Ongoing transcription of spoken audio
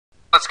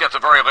Let's get the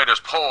very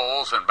latest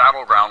polls and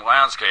battleground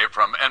landscape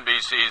from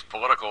NBC's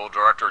political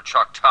director,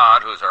 Chuck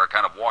Todd, who's our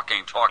kind of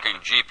walking, talking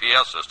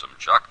GPS system.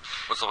 Chuck,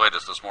 what's the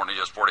latest this morning,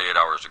 just 48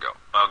 hours ago?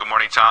 Well, good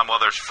morning, Tom. Well,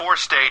 there's 4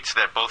 states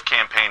that both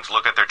campaigns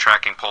look at their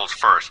tracking polls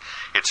first.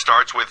 It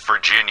starts with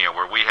Virginia,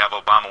 where we have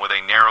Obama with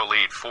a narrow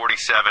lead,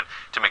 47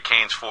 to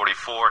McCain's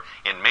 44.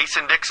 In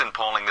Mason-Dixon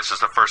polling, this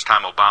is the first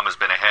time Obama's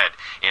been ahead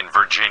in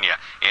Virginia.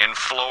 In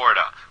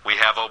Florida, we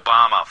have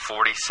Obama,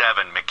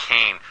 47,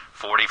 McCain,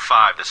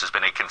 45. This has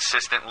been a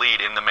consistent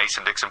lead in the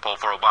Mason-Dixon poll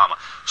for Obama.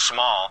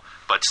 Small,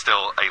 but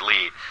still a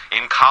lead.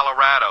 In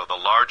Colorado, the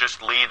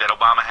largest lead that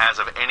Obama has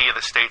of any of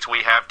the states we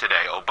have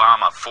today,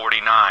 Obama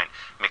 49,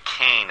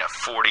 McCain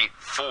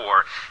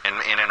 44. And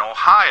in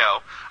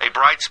Ohio, a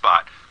bright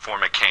spot for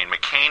McCain.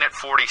 McCain at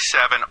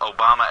 47,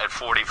 Obama at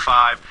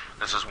 45.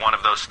 This is one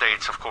of those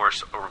states, of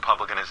course, a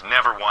Republican has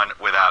never won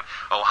without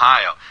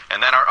Ohio.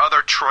 And then our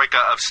other troika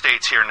of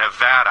states here,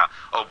 Nevada,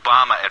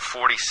 Obama at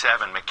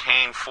 47,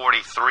 McCain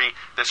 43.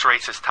 This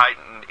race is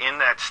tightened in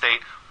that state.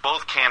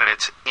 Both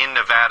candidates in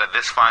Nevada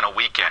this final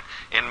weekend.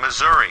 In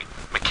Missouri,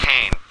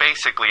 McCain,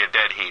 basically a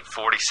dead heat,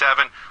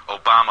 47,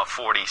 Obama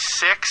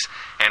 46.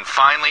 And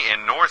finally,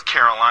 in North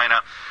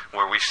Carolina,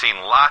 where we've seen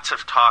lots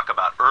of talk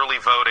about early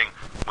voting,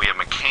 we have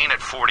McCain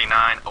at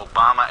 49,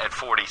 Obama at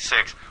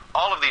 46.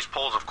 All of these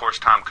polls, of course,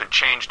 Tom, could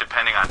change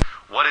depending on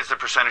what is the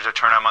percentage of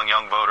turnout among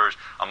young voters,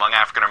 among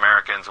African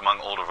Americans, among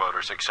older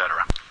voters,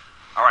 etc.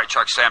 All right,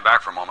 Chuck, stand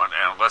back for a moment,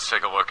 and let's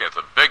take a look at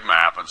the big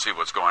map and see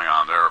what's going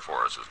on there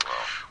for us as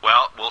well.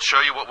 Well, we'll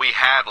show you what we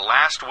had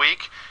last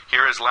week.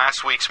 Here is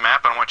last week's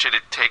map. I want you to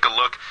take a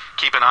look,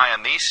 keep an eye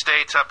on these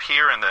states up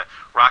here in the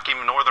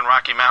northern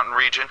Rocky Mountain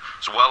region,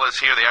 as well as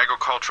here the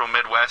agricultural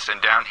Midwest,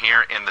 and down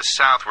here in the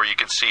south where you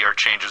can see our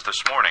changes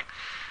this morning.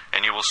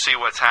 And you will see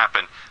what's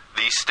happened.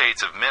 These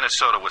states of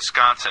Minnesota,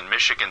 Wisconsin,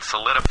 Michigan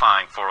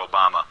solidifying for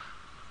Obama.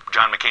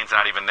 John McCain's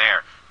not even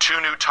there. 2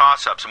 new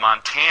toss-ups,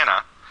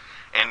 Montana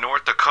and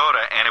North Dakota.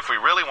 And if we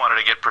really wanted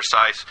to get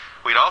precise,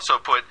 we'd also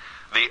put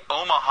the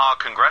Omaha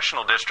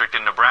Congressional District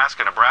in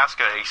Nebraska.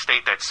 Nebraska, a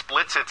state that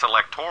splits its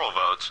electoral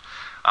votes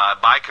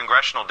by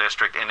congressional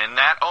district. And in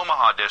that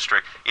Omaha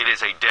district, it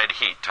is a dead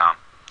heat, Tom.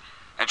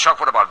 And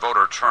Chuck, what about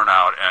voter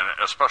turnout and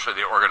especially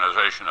the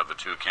organization of the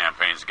two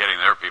campaigns getting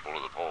their people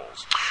to the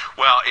polls?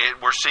 Well,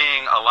 we're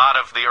seeing a lot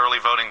of the early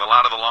voting, a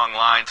lot of the long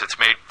lines. It's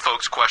made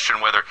folks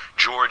question whether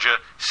Georgia,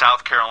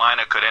 South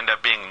Carolina could end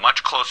up being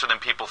much closer than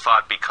people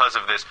thought because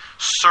of this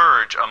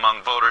surge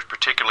among voters,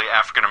 particularly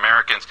African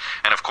Americans.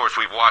 And of course,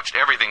 we've watched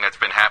everything that's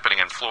been happening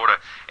in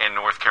Florida and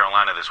North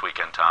Carolina this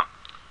weekend, Tom.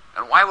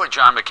 And why would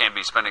John McCain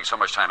be spending so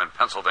much time in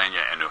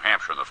Pennsylvania and New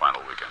Hampshire in the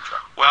final weekend, Chuck?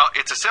 Well,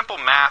 it's a simple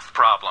math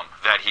problem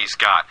that he's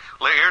got.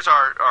 Here's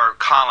our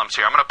columns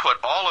here. I'm going to put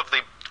all of the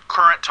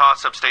current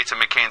toss-up states in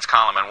McCain's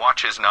column and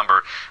watch his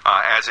number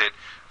as it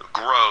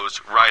grows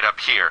right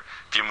up here.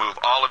 If you move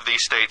all of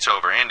these states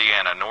over,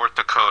 Indiana, North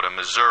Dakota,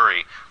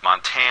 Missouri,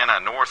 Montana,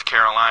 North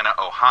Carolina,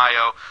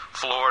 Ohio,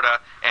 Florida,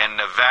 and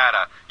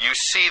Nevada, you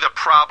see the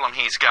problem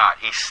he's got.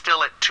 He's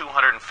still at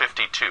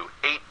 252,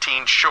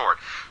 18 short.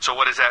 So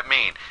what does that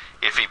mean?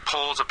 If he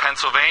pulls a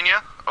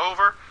Pennsylvania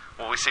over,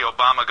 well, we see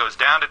Obama goes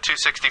down to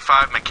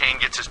 265, McCain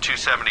gets his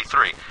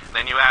 273.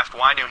 Then you asked,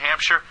 why New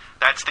Hampshire?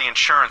 That's the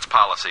insurance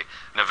policy.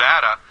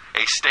 Nevada,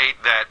 a state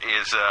that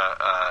is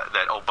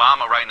that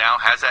Obama right now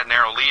has that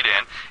narrow lead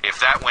in. If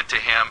that went to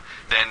him,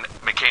 then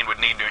McCain would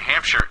need New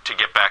Hampshire to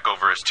get back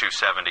over his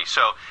 270.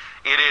 So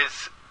it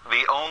is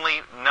the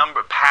only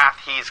path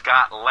he's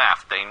got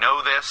left. They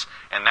know this,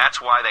 and that's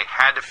why they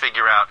had to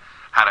figure out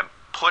how to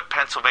put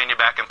Pennsylvania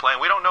back in play.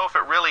 And we don't know if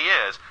it really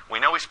is. We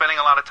know he's spending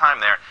a lot of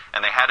time there,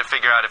 and they had to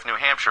figure out if New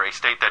Hampshire, a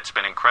state that's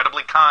been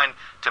incredibly kind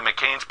to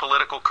McCain's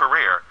political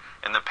career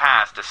in the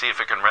past, to see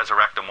if it can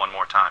resurrect him one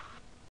more time.